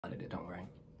Don't worry.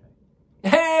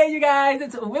 Hey, you guys,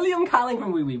 it's William calling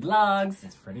from Wee Wee Vlogs.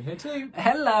 It's Freddie here too.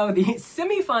 Hello, the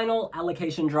semi-final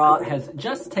allocation draw has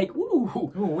just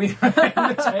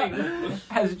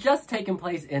has just taken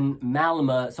place in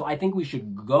Malmö, so I think we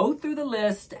should go through the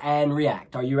list and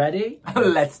react. Are you ready?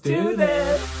 Let's do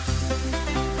this.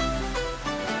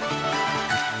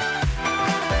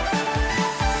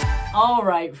 All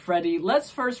right, Freddie, let's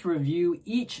first review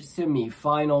each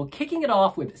semi-final, kicking it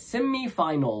off with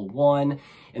semi-final 1.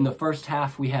 In the first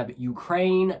half, we have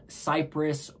Ukraine,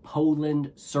 Cyprus,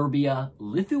 Poland, Serbia,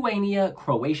 Lithuania,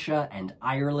 Croatia, and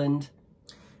Ireland.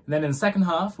 And then in the second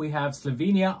half, we have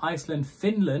Slovenia, Iceland,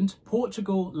 Finland,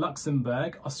 Portugal,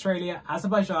 Luxembourg, Australia,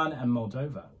 Azerbaijan, and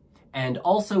Moldova. And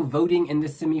also voting in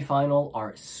this semi-final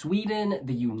are Sweden,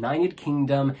 the United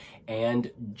Kingdom, and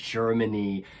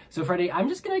Germany. So Freddie, I'm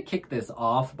just gonna kick this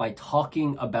off by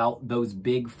talking about those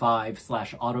big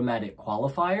 5/automatic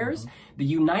qualifiers. The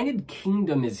United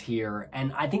Kingdom is here,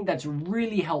 and I think that's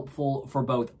really helpful for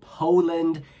both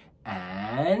Poland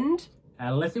and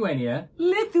Lithuania.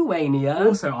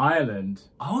 Also Ireland.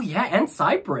 Oh yeah, and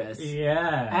Cyprus.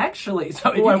 Yeah. Actually,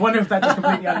 so I wonder if that just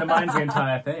completely undermines the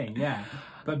entire thing, yeah.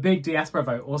 But big diaspora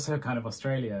vote, also kind of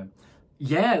Australia.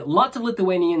 Yeah, lots of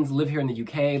Lithuanians live here in the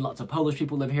UK, lots of Polish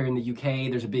people live here in the UK,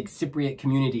 there's a big Cypriot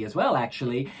community as well,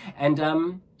 actually.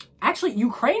 And actually,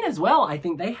 Ukraine as well, I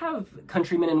think they have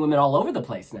countrymen and women all over the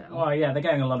place now. Oh yeah, they're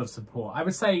getting a lot of support. I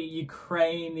would say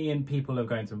Ukrainian people are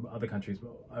going to other countries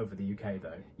over the UK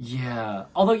though. Yeah,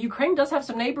 although Ukraine does have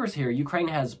some neighbors here. Ukraine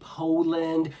has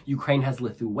Poland, Ukraine has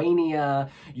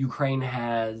Lithuania, Ukraine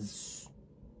has...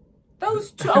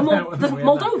 those two,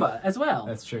 Moldova as well.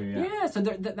 That's true, yeah. Yeah, so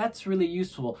that's really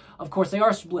useful. Of course, they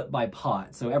are split by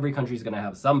pot, so every country's going to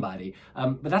have somebody.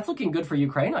 But that's looking good for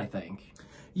Ukraine, I think.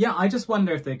 Yeah, I just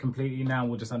wonder if they completely now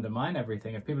will just undermine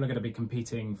everything, if people are going to be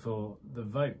competing for the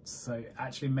votes. So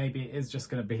actually, maybe it is just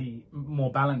going to be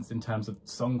more balanced in terms of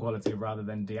song quality rather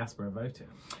than diaspora voting.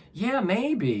 Yeah,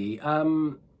 maybe.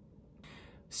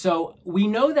 So we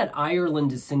know that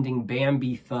Ireland is sending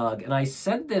Bambi Thug, and I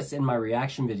said this in my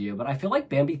reaction video, but I feel like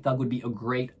Bambi Thug would be a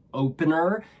great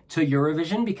opener to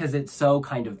Eurovision because it's so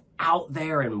kind of out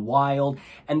there and wild,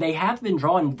 and they have been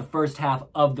drawn the first half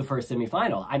of the first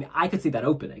semi-final. I could see that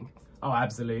opening. Oh,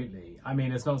 absolutely. I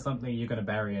mean, it's not something you're going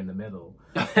to bury in the middle.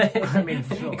 I mean,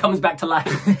 sure. It comes back to life.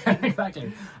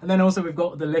 Exactly. And then also we've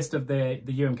got the list of the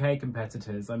UMK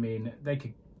competitors. I mean,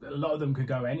 a lot of them could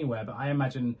go anywhere, but I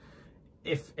imagine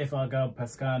if our girl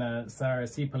Pascana Sarah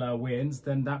Cipolla wins,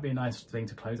 then that'd be a nice thing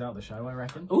to close out the show, I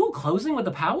reckon. Ooh, closing with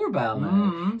the power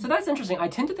ballad. So that's interesting. I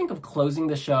tend to think of closing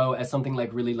the show as something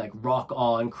like really like rock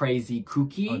on, crazy,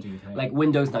 kooky, like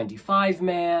Windows 95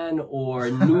 Man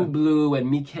or New Blue and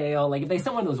Mikhail. Like if they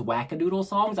sent one of those wackadoodle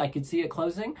songs, I could see it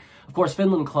closing. Of course,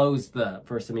 Finland closed the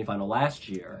first semifinal last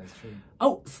year. That's true.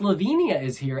 Oh, Slovenia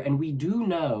is here, and we do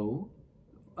know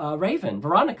Raven,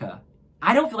 Veronica.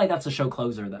 I don't feel like that's a show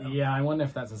closer, though. Yeah, I wonder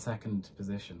if that's a second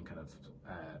position kind of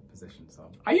position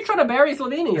song. Are you trying to bury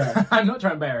Slovenia? I'm not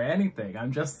trying to bury anything.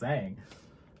 I'm just saying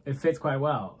it fits quite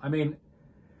well. I mean,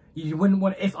 you wouldn't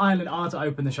want, if Ireland are to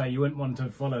open the show, you wouldn't want to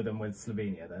follow them with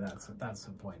Slovenia. Though that's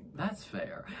the point. That's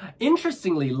fair.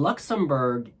 Interestingly,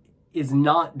 Luxembourg is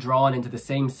not drawn into the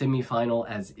same semi-final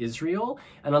as Israel.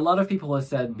 And a lot of people have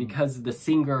said because the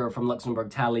singer from Luxembourg,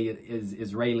 Tali, is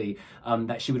Israeli,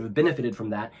 that she would have benefited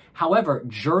from that. However,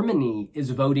 Germany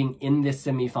is voting in this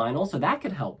semi-final, so that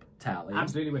could help Tali.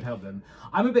 Absolutely would help them.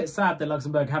 I'm a bit sad that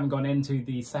Luxembourg haven't gone into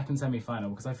the second semi-final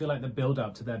because I feel like the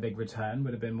build-up to their big return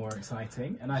would have been more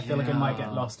exciting, and I feel like it might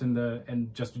get lost in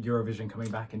just Eurovision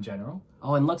coming back in general.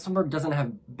 Oh, and Luxembourg doesn't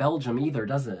have Belgium either,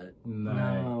 does it?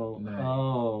 No.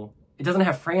 Oh. It doesn't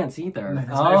have France either.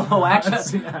 No,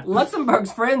 actually, yeah.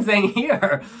 Luxembourg's friends ain't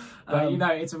here. But, you know,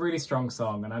 it's a really strong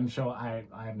song, and I'm sure I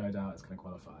have no doubt it's going to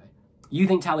qualify. You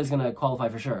think Tali's going to qualify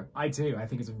for sure? I do. I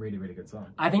think it's a really, really good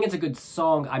song. I think it's a good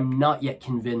song. I'm not yet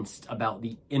convinced about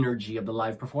the energy of the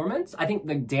live performance. I think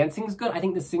the dancing's good. I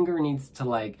think the singer needs to,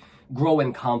 like, grow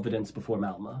in confidence before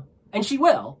Malmö. And she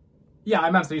will. Yeah,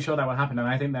 I'm absolutely sure that will happen, and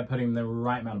I think they're putting the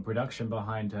right amount of production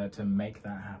behind her to make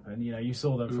that happen. You know, you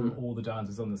saw that from all the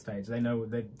dancers on the stage. They know,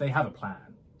 they have a plan.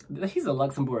 He's a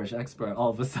Luxembourgish expert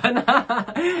all of a sudden.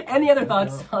 Any other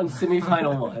thoughts on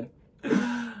semi-final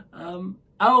 1?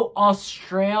 Oh,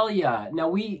 Australia.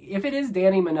 Now, if it is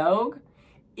Danny Minogue,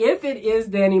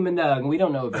 we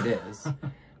don't know if it is.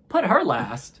 Put her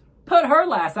last. Put her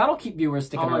last. That'll keep viewers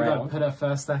sticking around. Oh my God, put her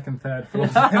first, second, third,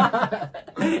 fourth.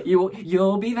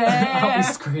 You'll be there. I'll be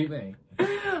screaming.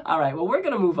 All right, well, we're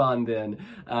going to move on then.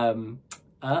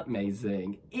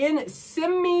 Amazing. In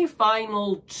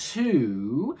semi-final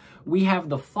 2, we have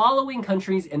the following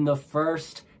countries in the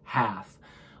first half.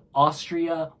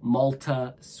 Austria,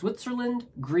 Malta, Switzerland,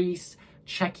 Greece,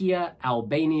 Czechia,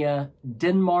 Albania,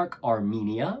 Denmark,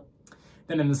 Armenia.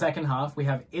 Then in the second half, we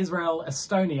have Israel,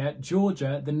 Estonia,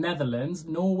 Georgia, the Netherlands,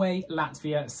 Norway,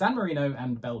 Latvia, San Marino,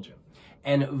 and Belgium.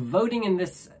 And voting in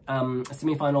this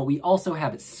semi-final, we also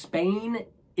have Spain,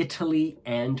 Italy,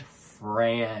 and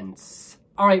France.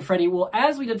 All right, Freddie, well,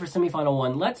 as we did for semi-final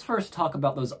 1, let's first talk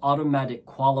about those automatic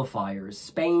qualifiers,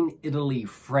 Spain, Italy,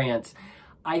 France.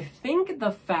 I think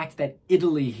the fact that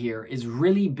Italy here is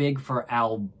really big for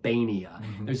Albania.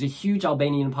 There's a huge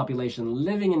Albanian population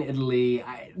living in Italy.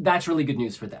 That's really good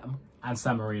news for them. And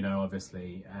San Marino,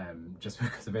 obviously, just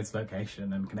because of its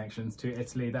location and connections to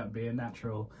Italy, that would be a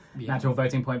natural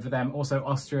voting point for them. Also,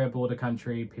 Austria, border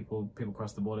country, people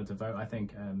cross the border to vote. I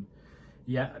think,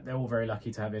 yeah, they're all very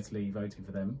lucky to have Italy voting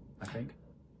for them, I think.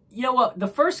 You know what? The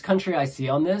first country I see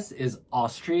on this is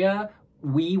Austria.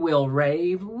 We will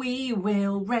rave, rave,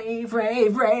 rave,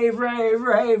 rave,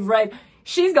 rave, rave.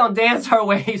 She's gonna dance her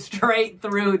way straight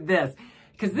through this.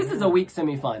 Because this is a weak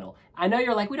semi-final. I know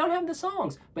you're like, we don't have the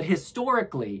songs. But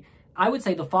historically, I would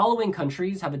say the following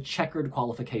countries have a checkered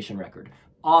qualification record.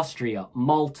 Austria,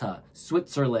 Malta,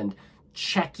 Switzerland,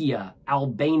 Czechia,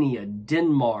 Albania,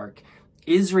 Denmark.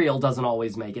 Israel doesn't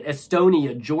always make it.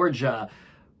 Estonia, Georgia,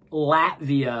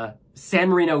 Latvia, San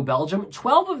Marino, Belgium.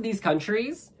 12 of these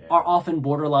countries are often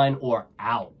borderline or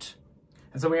out.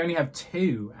 And so we only have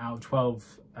 2 out of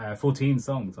 12, 14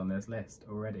 songs on this list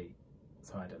already.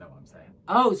 So I don't know what I'm saying.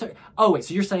 Oh, sorry. Oh, wait.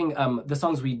 So you're saying the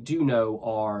songs we do know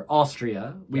are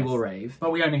Austria, We Will Rave.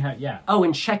 But we only have, yeah. Oh,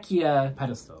 and Czechia.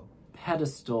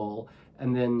 Pedestal.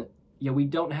 And then, yeah, we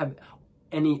don't have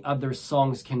any other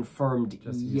songs confirmed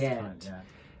yet. Yeah.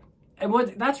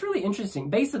 And that's really interesting.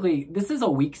 Basically, this is a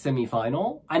weak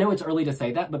semi-final. I know it's early to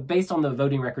say that, but based on the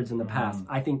voting records in the past,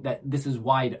 I think that this is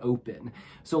wide open.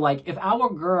 So, like, if our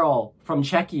girl from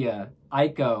Czechia,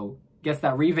 Aiko, gets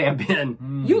that revamp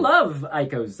in, you love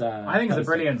Aiko's I think it's a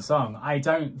brilliant song. I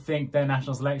don't think their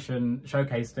national selection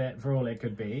showcased it for all it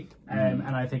could be. And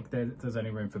I think there's only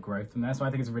room for growth in there. So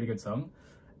I think it's a really good song.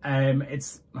 I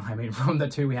mean, from the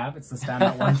 2 we have, it's the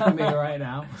standout one for me right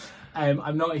now.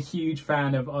 I'm not a huge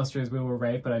fan of Austria's We Will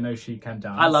Rave, but I know she can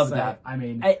dance. I love that. I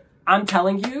mean, I'm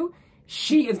telling you,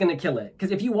 she is going to kill it. Because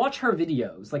if you watch her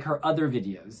videos, like her other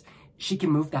videos, she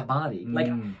can move that body. Like,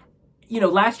 you know,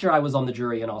 last year I was on the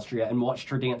jury in Austria and watched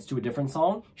her dance to a different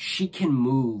song. She can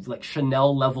move, like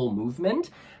Chanel level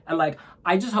movement. And like,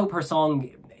 I just hope her song,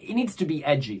 it needs to be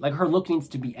edgy. Like her look needs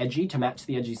to be edgy to match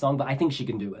the edgy song, but I think she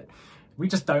can do it. We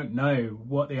just don't know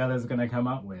what the others are going to come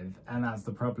up with, and that's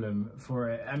the problem for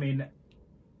it. I mean,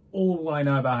 all I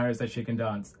know about her is that she can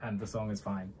dance, and the song is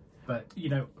fine. But, you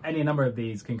know, any number of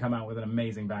these can come out with an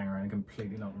amazing banger and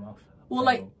completely knock them off. Well,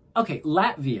 like, okay,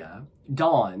 Latvia,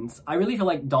 Dons. I really feel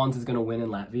like Dons is going to win in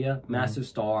Latvia. Massive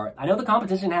star. I know the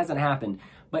competition hasn't happened,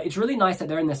 but it's really nice that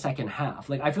they're in the second half.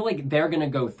 Like, I feel like they're going to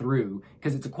go through,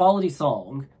 because it's a quality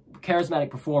song, charismatic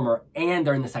performer, and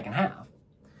they're in the second half.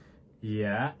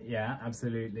 Yeah,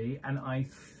 absolutely. And I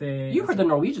think... You heard the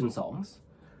Norwegian songs.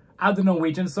 The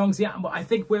Norwegian songs, yeah. But I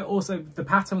think we're also... The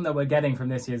pattern that we're getting from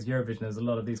this year's Eurovision is a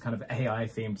lot of these kind of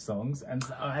AI-themed songs and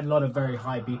a lot of very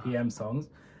high BPM songs.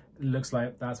 It looks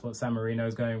like that's what San Marino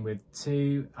is going with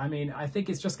too. I mean, I think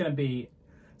it's just going to be...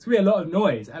 It's going to be a lot of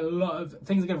noise and a lot of...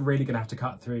 Things are really going to have to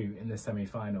cut through in this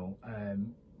semi-final.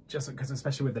 Just because,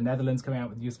 especially with the Netherlands coming out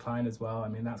with Joost Klein as well. I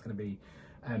mean, that's going to be...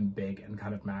 big and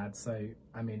kind of mad. So,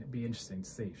 I mean, it'd be interesting to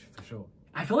see for sure.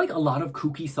 I feel like a lot of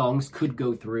kooky songs could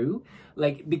go through.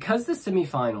 Like, because the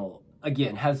semi-final,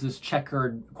 again, has this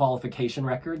checkered qualification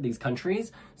record, these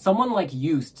countries, someone like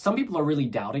Joost, some people are really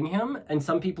doubting him, and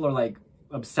some people are, like,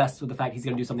 obsessed with the fact he's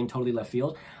going to do something totally left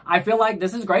field. I feel like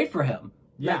this is great for him.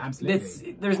 Yeah, like,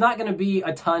 absolutely. There's not going to be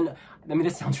a ton... I mean,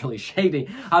 this sounds really shady.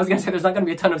 I was going to say there's not going to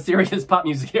be a ton of serious pop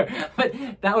music here, but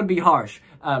that would be harsh.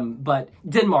 But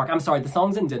Denmark, I'm sorry, the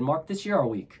songs in Denmark this year are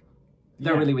weak.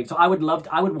 They're really weak. So I would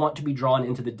want to be drawn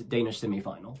into the Danish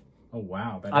semi-final. Oh,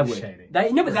 wow. That is shady.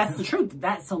 No, but that's the truth.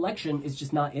 That selection is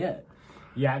just not it.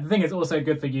 Yeah, the thing is also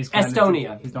good for Joost.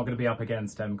 Estonia. He's not going to be up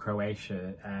against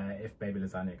Croatia if Baby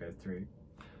Lasagna goes through.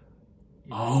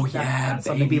 Oh, yeah. That's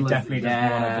something he definitely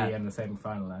doesn't want to be in the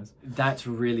semi-final as. That's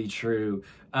really true.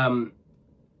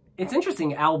 It's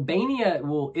interesting. Albania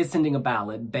is sending a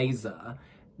ballad, Beza.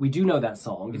 We do know that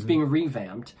song. It's being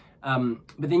revamped.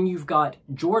 But then you've got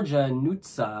Georgia,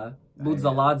 Nutsa,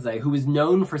 Budzaladze, who is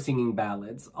known for singing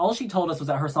ballads. All she told us was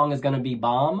that her song is going to be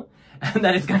bomb and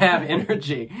that it's going to have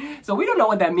energy. So we don't know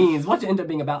what that means, what to end up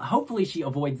being about. Hopefully she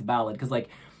avoids ballad, because like,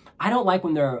 I don't like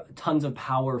when there are tons of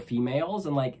power females,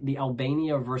 and like the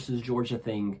Albania versus Georgia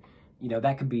thing, you know,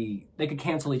 that could be, they could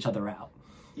cancel each other out.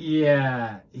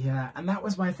 Yeah, and that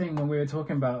was my thing when we were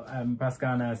talking about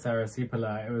Paskana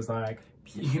Sarasipala. It was like,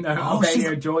 you know,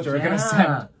 Albania and Georgia are going to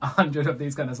send 100 of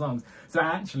these kind of songs. So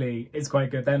actually, it's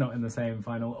quite good. They're not in the same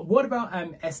final. What about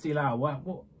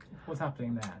Estilao? What's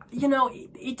happening there? You know,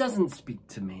 it doesn't speak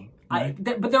to me. No?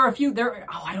 But there are a few,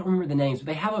 I don't remember the names, but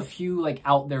they have a few like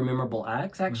out there memorable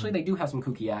acts, actually. They do have some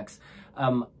kooky acts.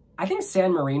 I think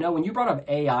San Marino, when you brought up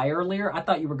AI earlier, I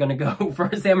thought you were going to go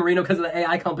for San Marino because of the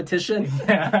AI competition.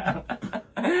 Yeah.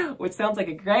 Which sounds like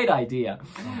a great idea.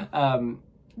 Well,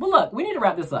 look, we need to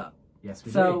wrap this up. Yes,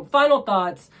 we do. So, final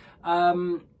thoughts.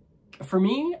 For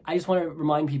me, I just want to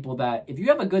remind people that if you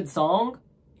have a good song,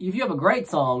 if you have a great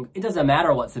song, it doesn't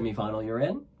matter what semifinal you're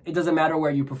in. It doesn't matter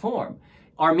where you perform.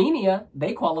 Armenia,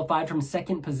 they qualified from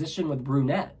second position with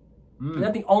Brunette. They're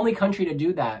not the only country to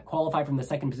do that, qualify from the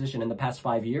second position in the past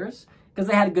 5 years, because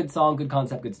they had a good song, good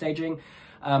concept, good staging.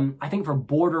 I think for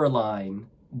borderline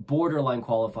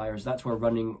qualifiers, that's where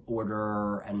running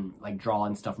order and like draw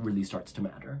and stuff really starts to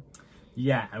matter.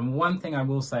 Yeah, and one thing I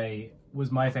will say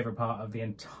was my favorite part of the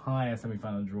entire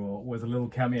semi-final draw was a little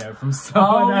cameo from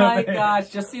someone. Oh my gosh,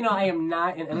 just so you know, I am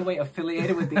not in any way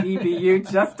affiliated with the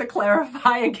EBU, just to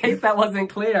clarify in case that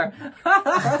wasn't clear.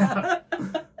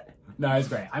 No, it's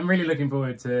great. I'm really looking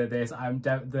forward to this.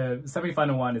 The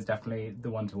semi-final one is definitely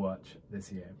the one to watch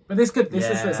this year. But this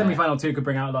is semi-final 2 could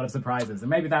bring out a lot of surprises, and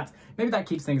maybe that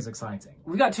keeps things exciting.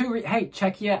 We got two. Hey,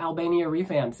 Czechia, Albania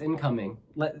revamps incoming.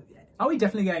 Are we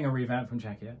definitely getting a revamp from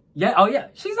Czechia? Yeah. Oh yeah.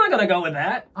 She's not gonna go with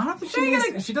that. I don't think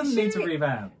she doesn't need to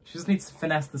revamp. She just needs to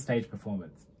finesse the stage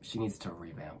performance. She needs to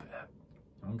revamp it.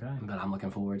 Okay. But I'm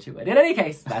looking forward to it. In any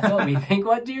case, that's what we think.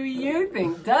 What do you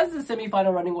think? Does the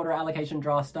semi-final running order allocation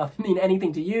draw stuff mean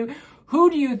anything to you? Who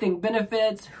do you think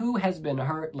benefits? Who has been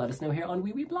hurt? Let us know here on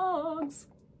Wee Blogs.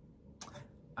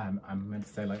 I'm meant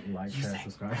to say like, share,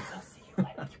 subscribe. I'll see you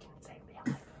later. You can say like,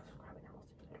 subscribe,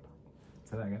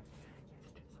 and Say that again.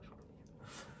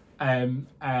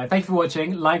 Thank you for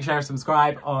watching. Like, share,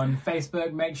 subscribe on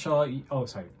Facebook. Make sure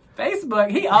Facebook,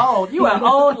 he old. You an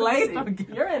old lady.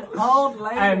 You're an old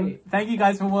lady. Thank you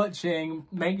guys for watching.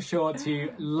 Make sure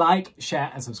to like,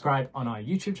 share, and subscribe on our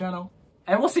YouTube channel.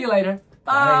 And we'll see you later.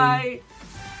 Bye.